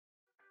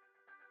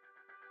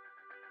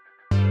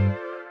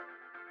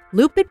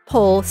Lupit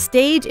Pole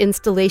Stage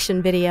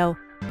Installation Video.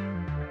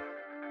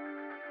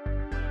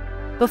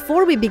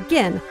 Before we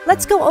begin,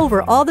 let's go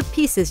over all the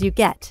pieces you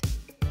get.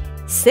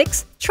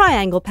 6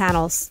 triangle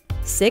panels,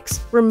 6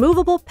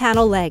 removable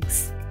panel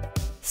legs,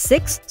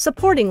 6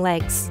 supporting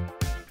legs,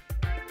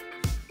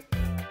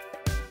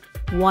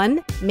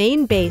 1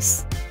 main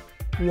base,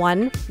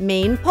 1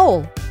 main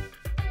pole,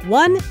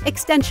 1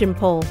 extension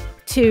pole,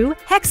 2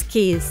 hex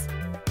keys,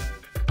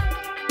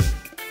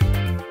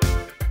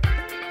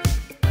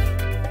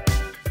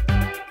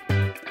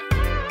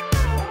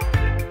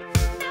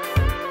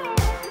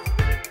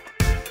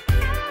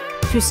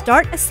 To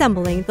start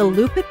assembling the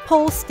Lupit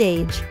Pole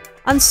stage,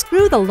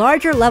 unscrew the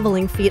larger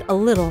leveling feet a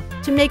little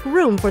to make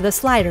room for the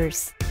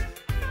sliders.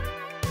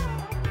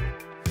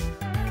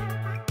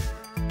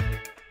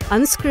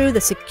 Unscrew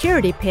the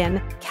security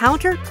pin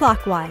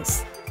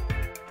counterclockwise.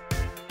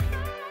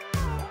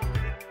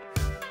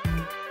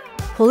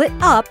 Pull it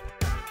up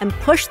and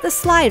push the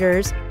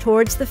sliders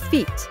towards the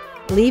feet,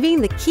 leaving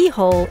the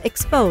keyhole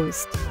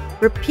exposed.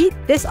 Repeat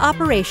this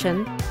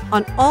operation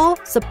on all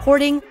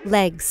supporting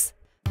legs.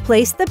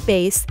 Place the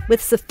base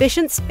with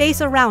sufficient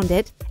space around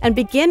it and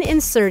begin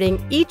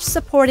inserting each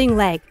supporting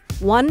leg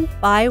one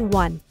by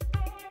one.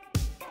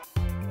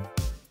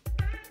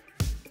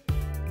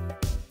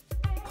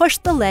 Push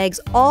the legs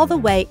all the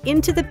way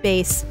into the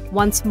base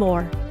once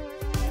more.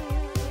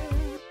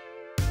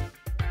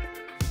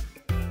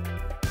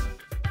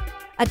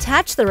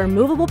 Attach the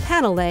removable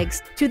panel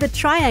legs to the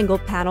triangle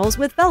panels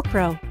with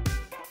Velcro.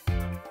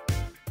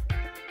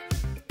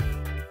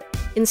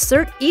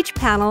 Insert each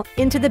panel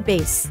into the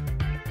base.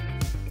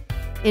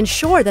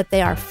 Ensure that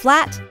they are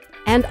flat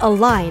and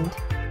aligned.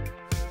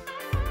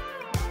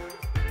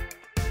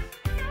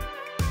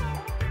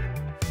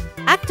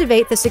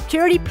 Activate the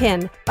security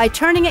pin by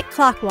turning it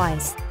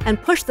clockwise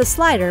and push the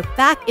slider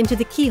back into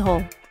the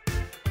keyhole.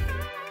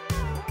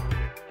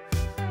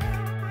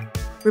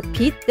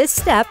 Repeat this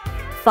step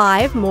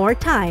 5 more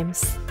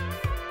times.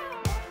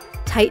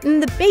 Tighten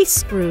the base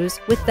screws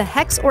with the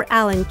hex or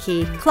Allen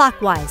key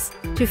clockwise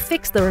to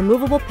fix the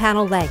removable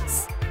panel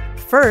legs.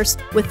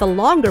 First with the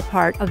longer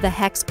part of the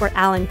hex or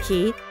Allen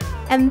key,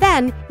 and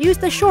then use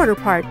the shorter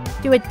part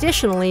to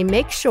additionally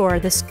make sure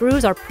the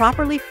screws are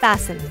properly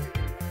fastened.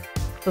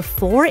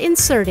 Before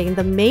inserting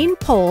the main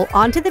pole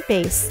onto the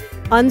base,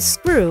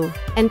 unscrew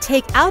and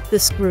take out the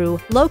screw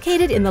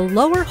located in the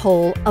lower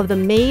hole of the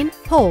main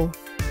pole.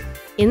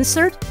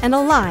 Insert and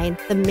align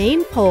the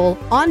main pole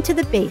onto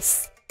the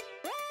base.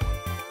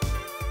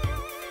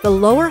 The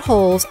lower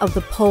holes of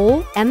the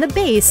pole and the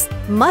base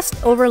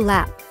must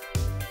overlap.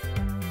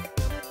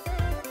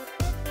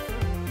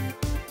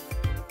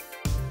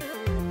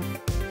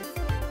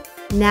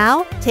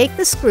 Now, take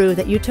the screw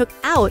that you took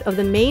out of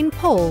the main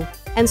pole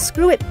and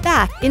screw it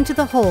back into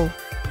the hole.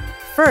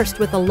 First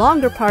with the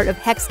longer part of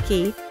hex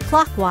key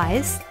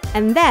clockwise,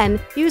 and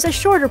then use a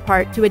shorter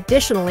part to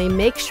additionally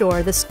make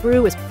sure the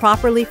screw is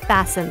properly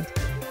fastened.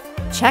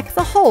 Check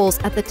the holes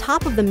at the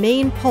top of the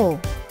main pole.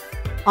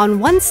 On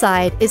one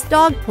side is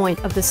dog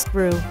point of the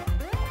screw.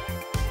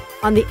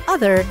 On the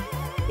other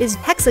is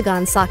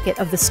hexagon socket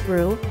of the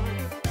screw.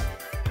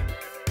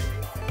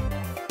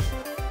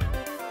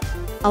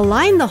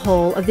 Align the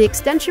hole of the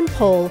extension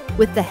pole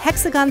with the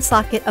hexagon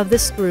socket of the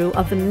screw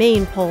of the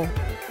main pole.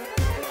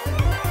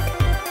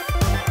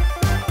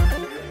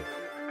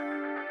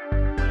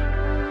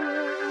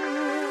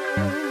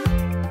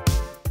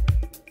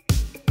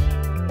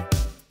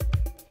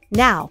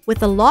 Now, with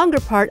the longer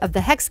part of the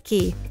hex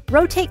key,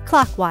 rotate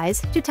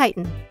clockwise to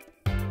tighten.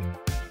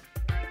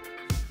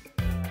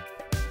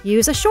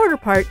 Use a shorter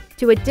part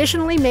to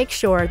additionally make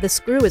sure the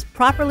screw is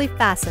properly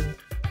fastened.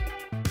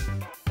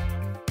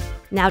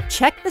 Now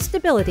check the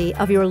stability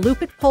of your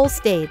Lupit Pole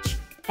stage,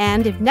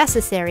 and if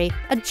necessary,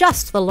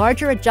 adjust the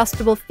larger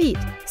adjustable feet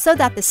so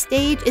that the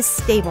stage is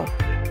stable.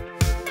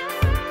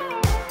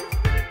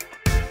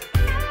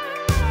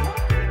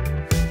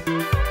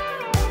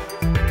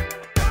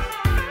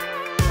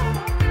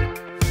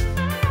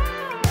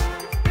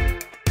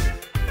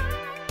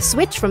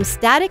 Switch from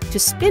static to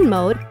spin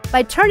mode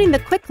by turning the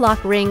quick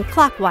lock ring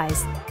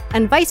clockwise,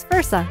 and vice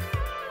versa.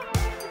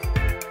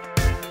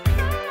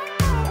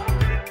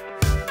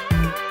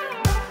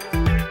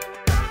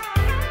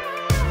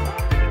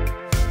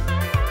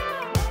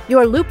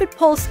 Your Lupit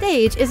Pole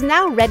stage is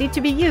now ready to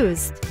be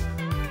used.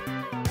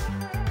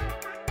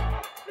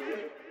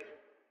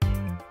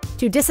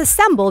 To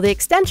disassemble the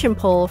extension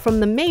pole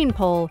from the main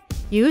pole,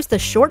 use the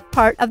short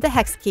part of the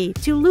hex key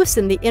to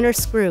loosen the inner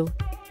screw.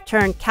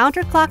 Turn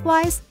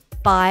counterclockwise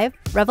 5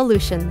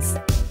 revolutions.